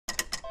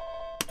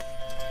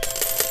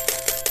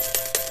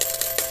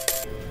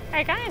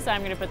Alright guys,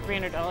 I'm going to put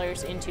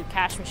 $300 into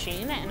cash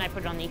machine, and I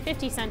put it on the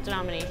 50-cent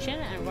denomination,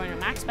 and I'm going to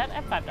max bet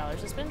at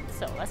 $5 a spin,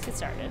 so let's get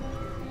started.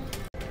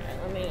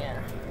 Alright, let me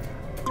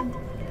turn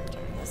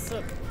this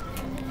up.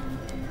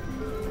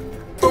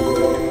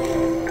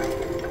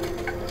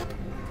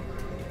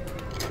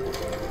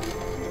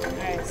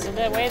 Alright, so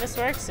the way this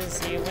works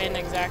is you win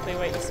exactly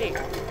what you see.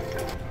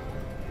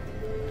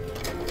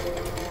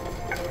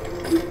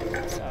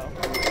 So.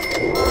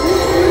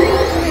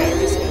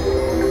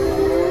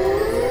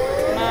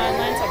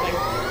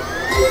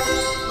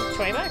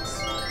 $20?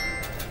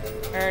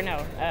 Or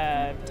no,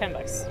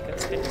 $10,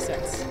 because 50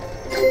 cents.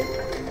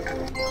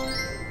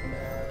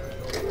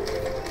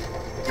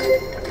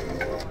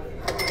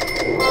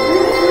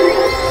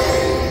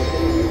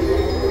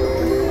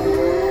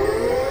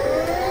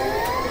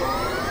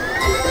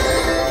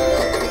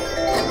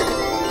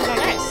 Oh,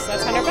 nice.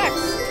 That's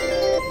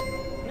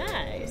 $100.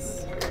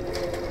 Nice.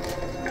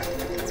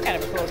 It's kind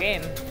of a cool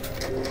game.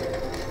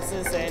 This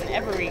is an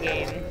every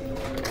game.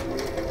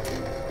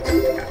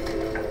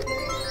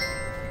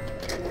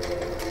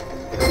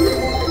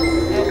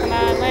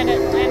 Land it,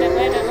 land it,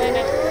 land it, land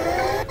it.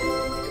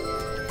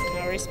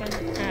 No respin?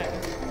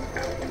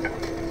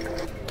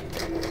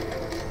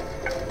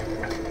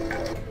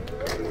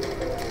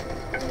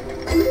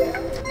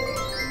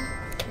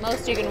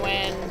 Most you can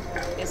win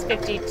is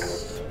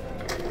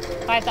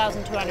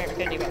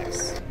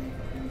 $5,250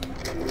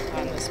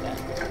 on this bet.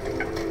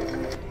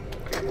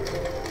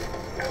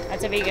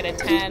 That's if you get a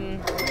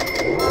 10.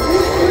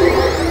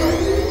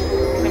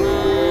 Come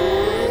on.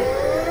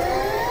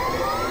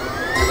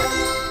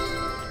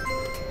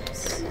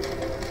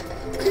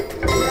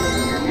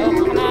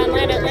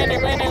 Land it.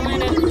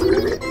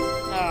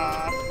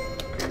 Aww.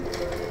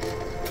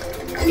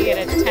 You get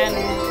a 10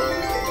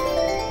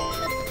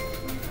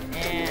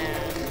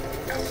 and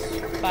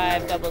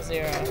 500.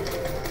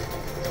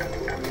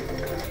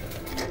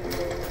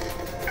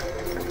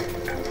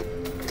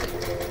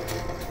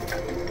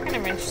 Kind of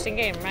an interesting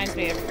game. Reminds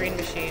me of Green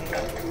Machine,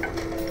 but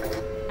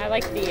I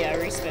like the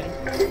respin.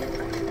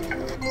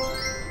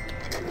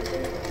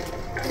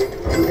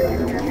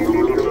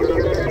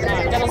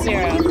 $0.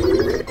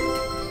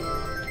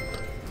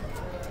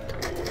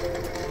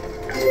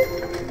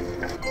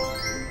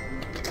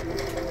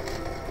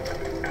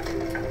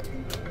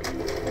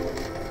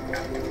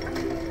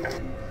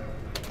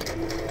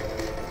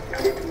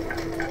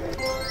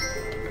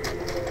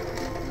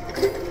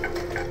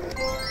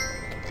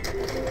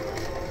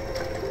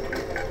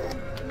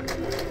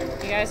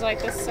 You guys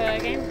like this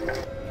game?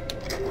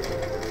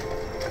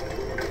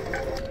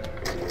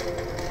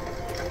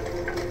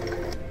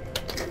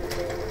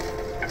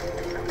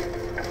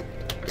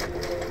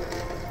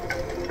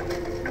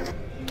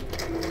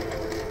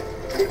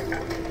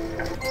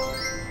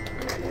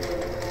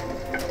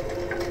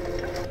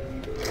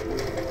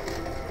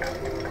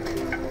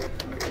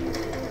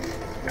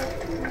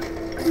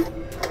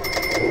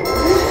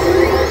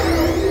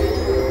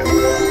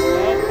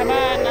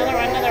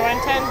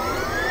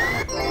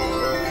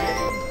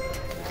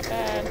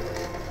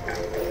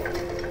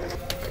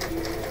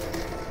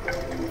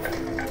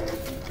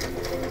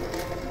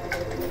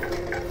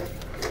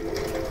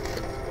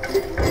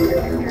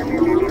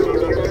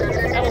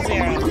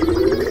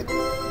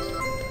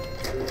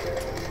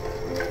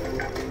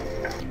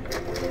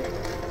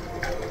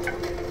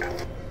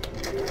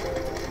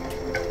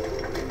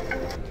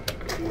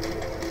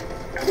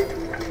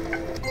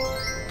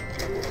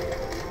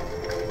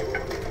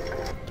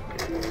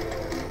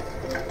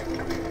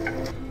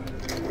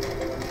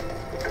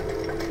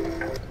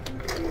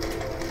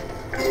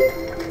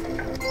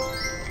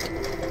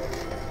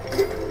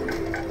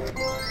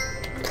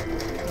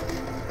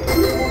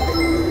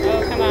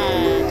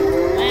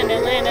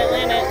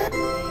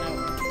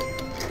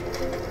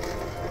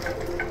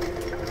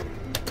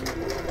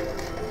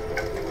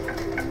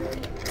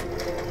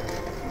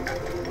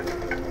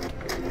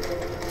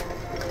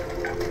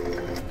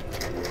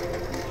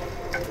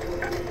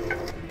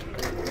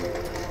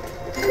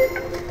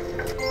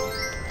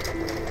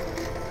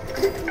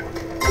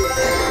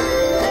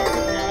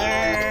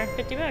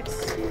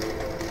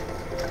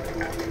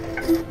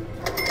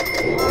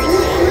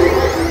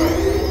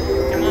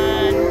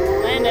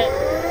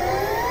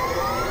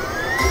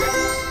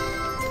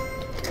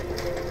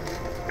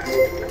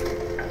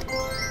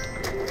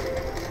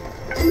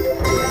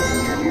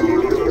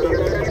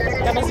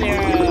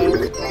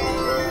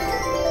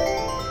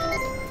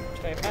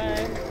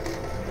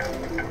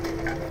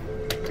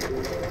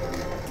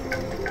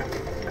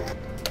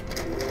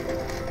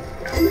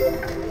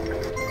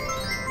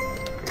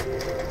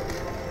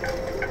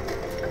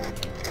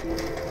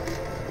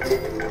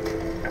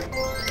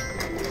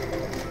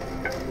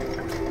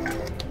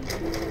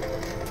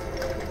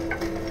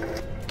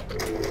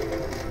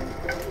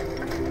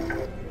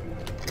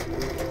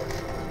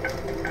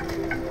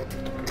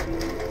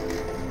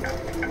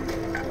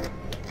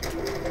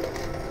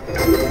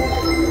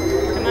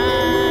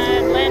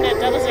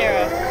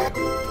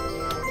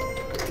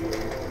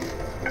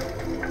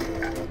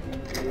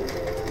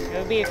 It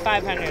would be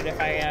 500 if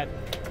I had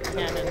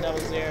 10 and double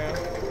 0.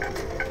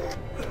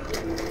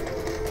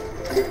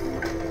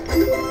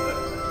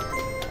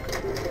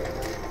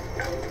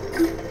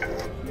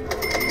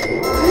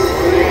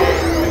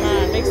 Come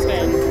on, big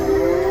spin.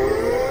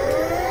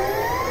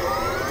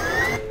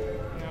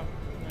 Nope,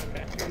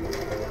 okay.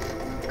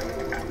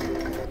 I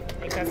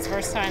think that's the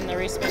first time the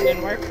respin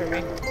didn't work for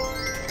me.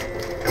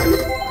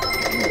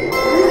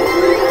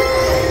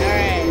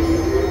 Alright.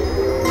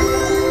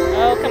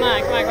 Oh, come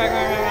on, come on, come on,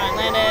 come on, come on.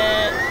 Land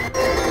it.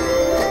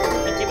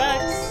 50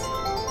 bucks.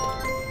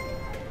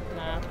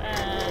 Not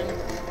bad.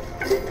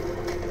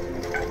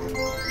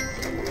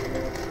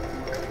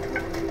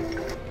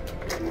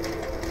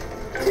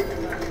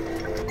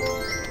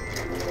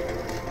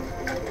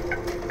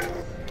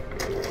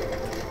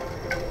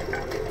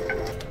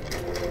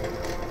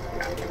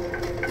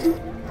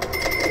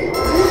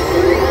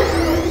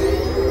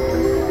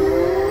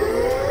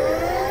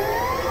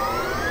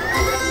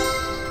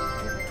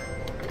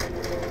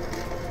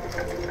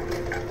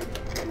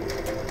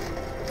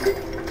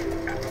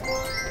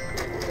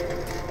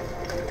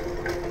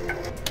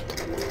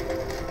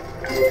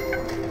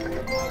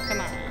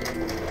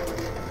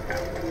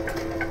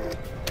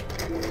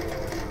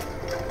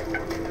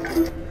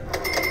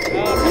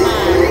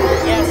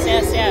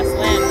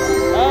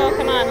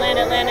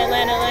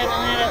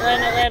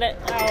 Land it.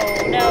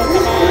 Oh no,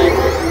 come on.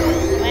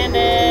 Land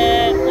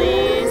it,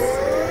 please.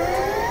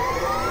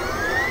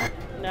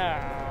 No,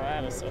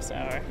 that is so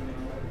sour.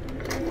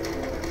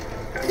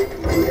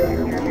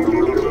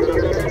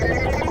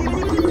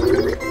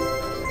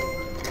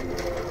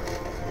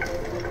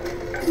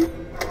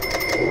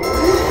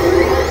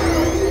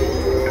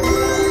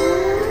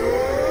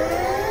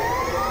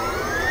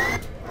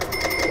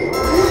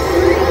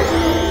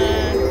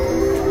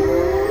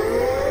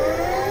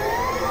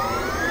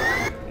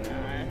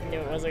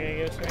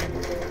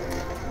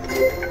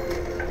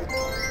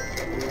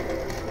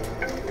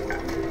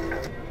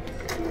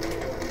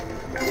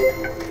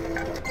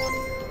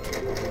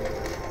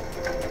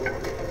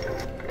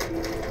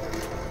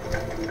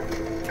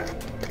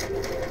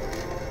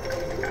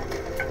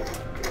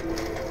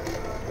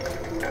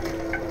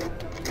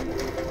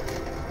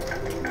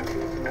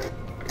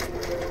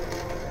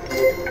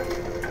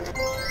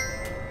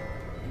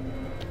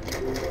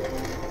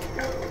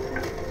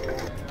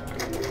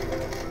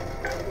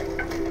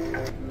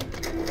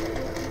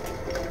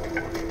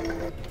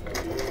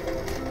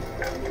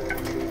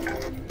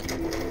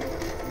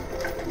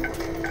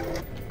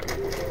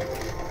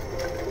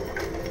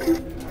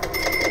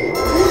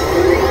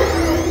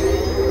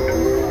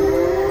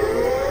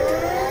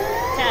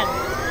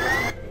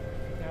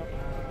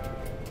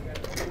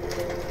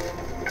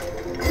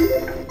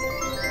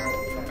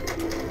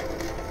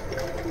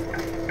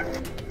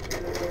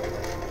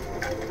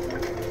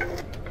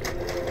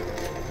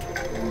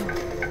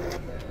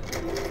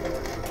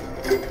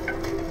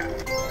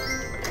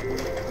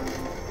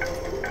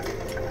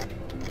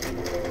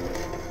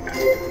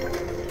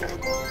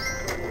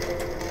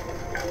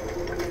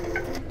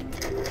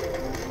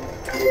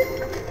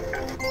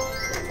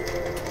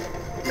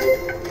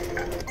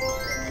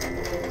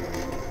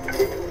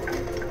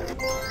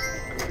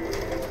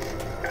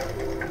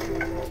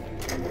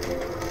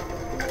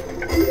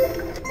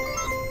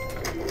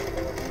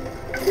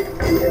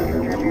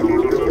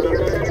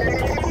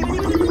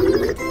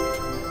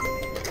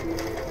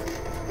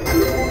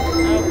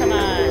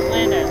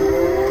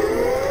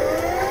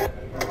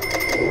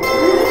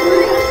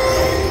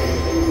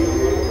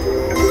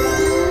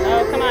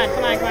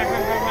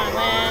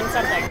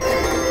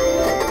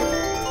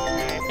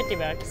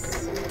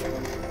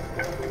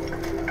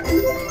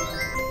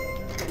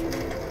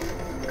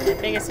 The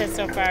biggest hit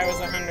so far was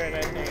 100,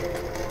 I think.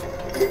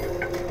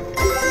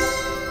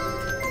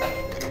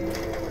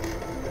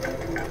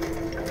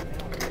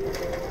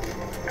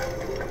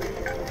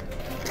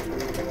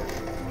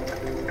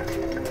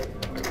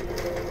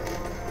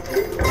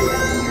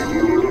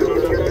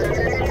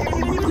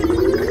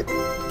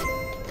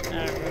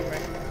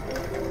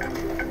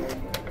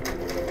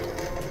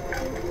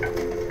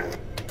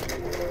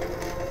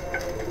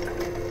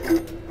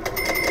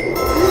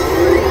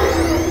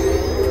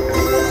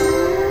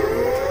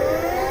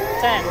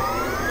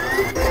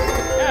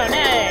 Oh,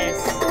 nice!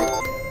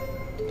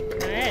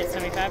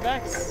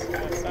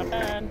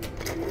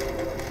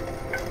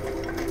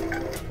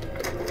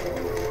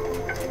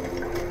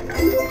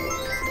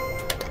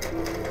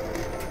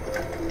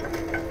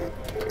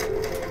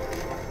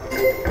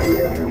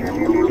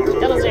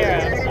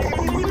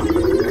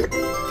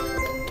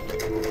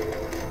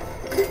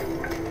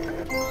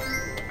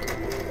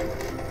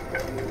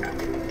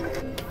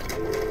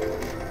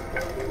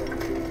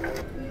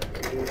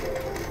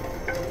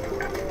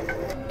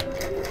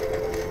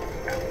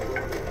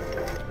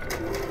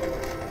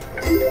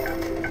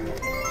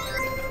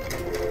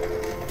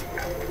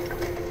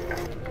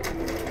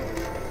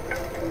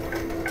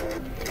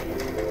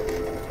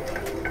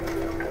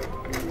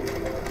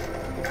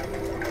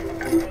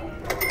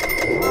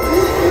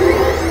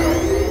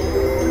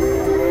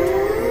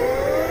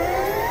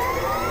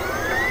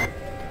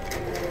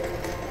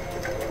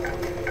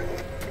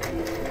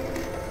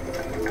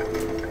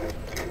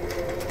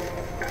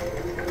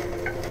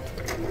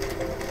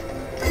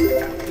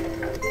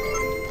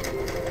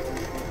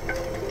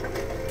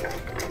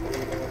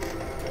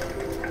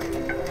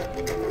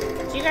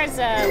 you guys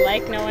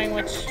like knowing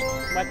what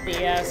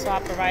the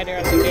slot provider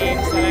of the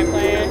games that I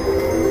play?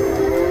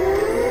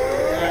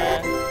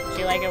 Do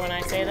you like it when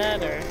I say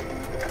that, or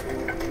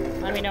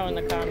let me know in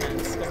the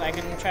comments, because I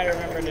can try to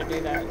remember to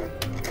do that.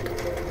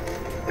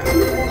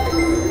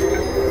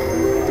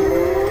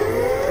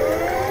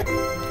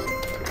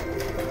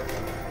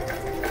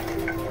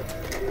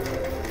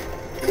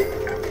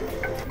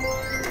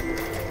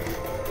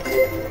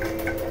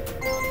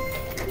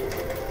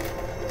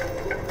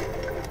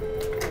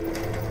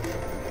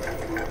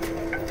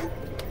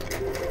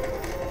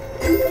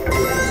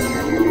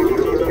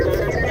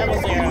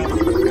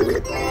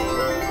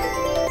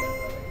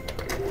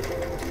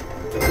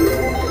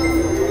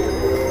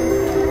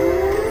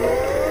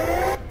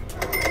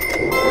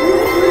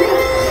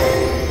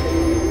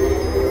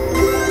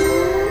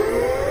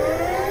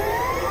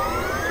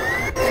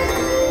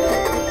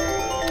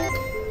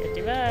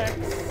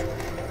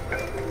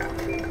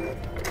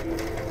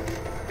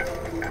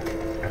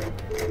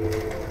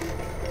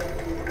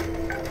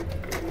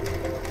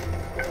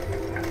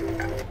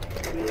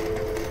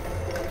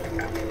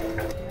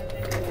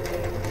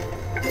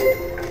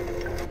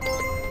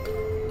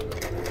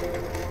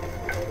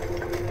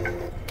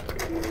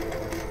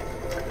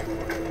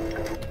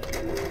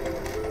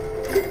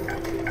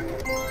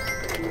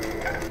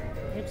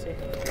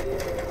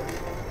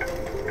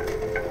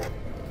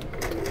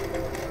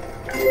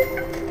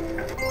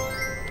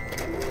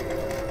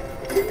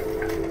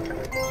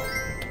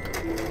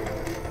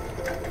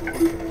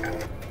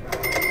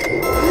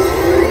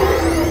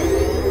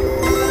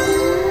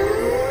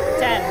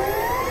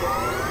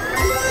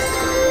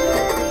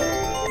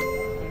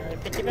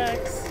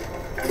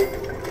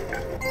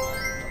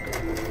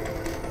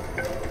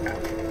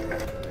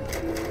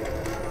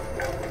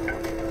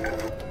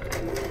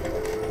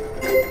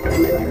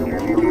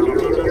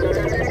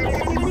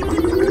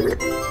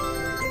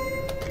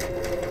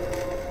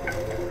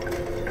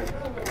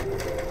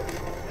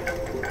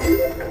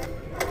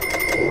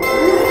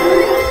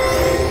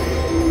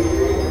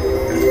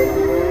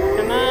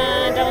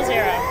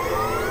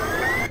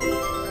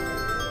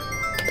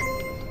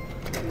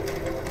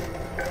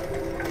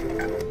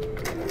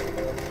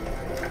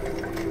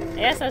 I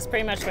guess that's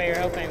pretty much what you're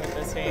hoping with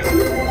this game.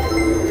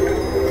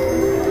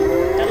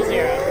 Double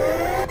zero.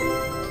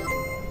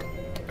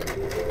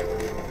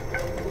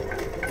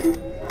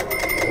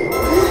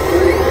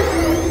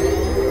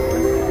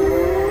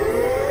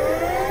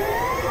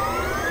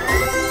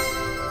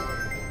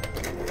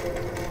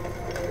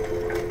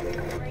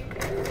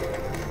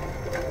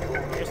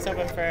 You're just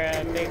hoping for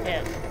a big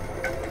hit.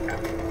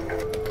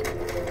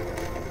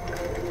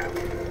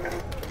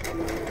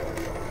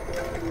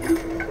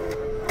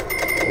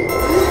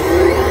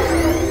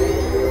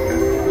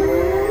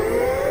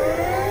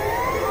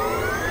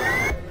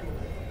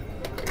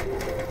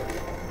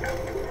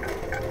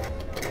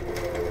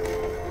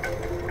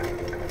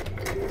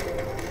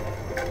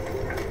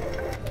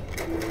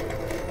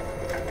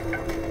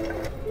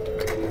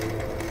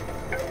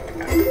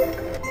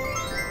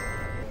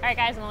 Alright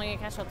guys, I'm only going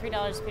to cash out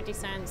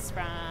 $3.50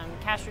 from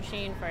Cash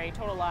Machine for a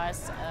total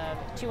loss of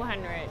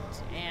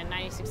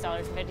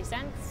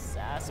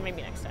 $296.50, so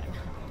maybe next time.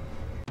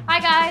 Hi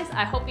guys,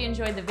 I hope you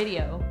enjoyed the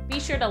video. Be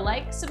sure to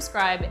like,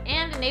 subscribe,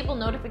 and enable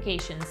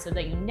notifications so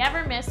that you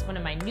never miss one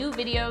of my new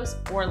videos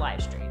or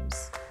live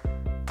streams.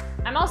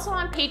 I'm also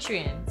on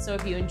Patreon, so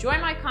if you enjoy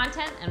my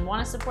content and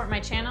want to support my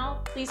channel,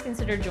 please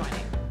consider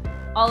joining.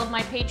 All of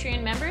my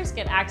Patreon members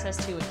get access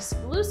to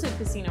exclusive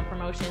casino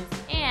promotions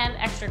and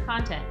extra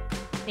content.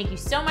 Thank you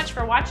so much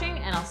for watching,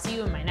 and I'll see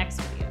you in my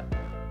next video.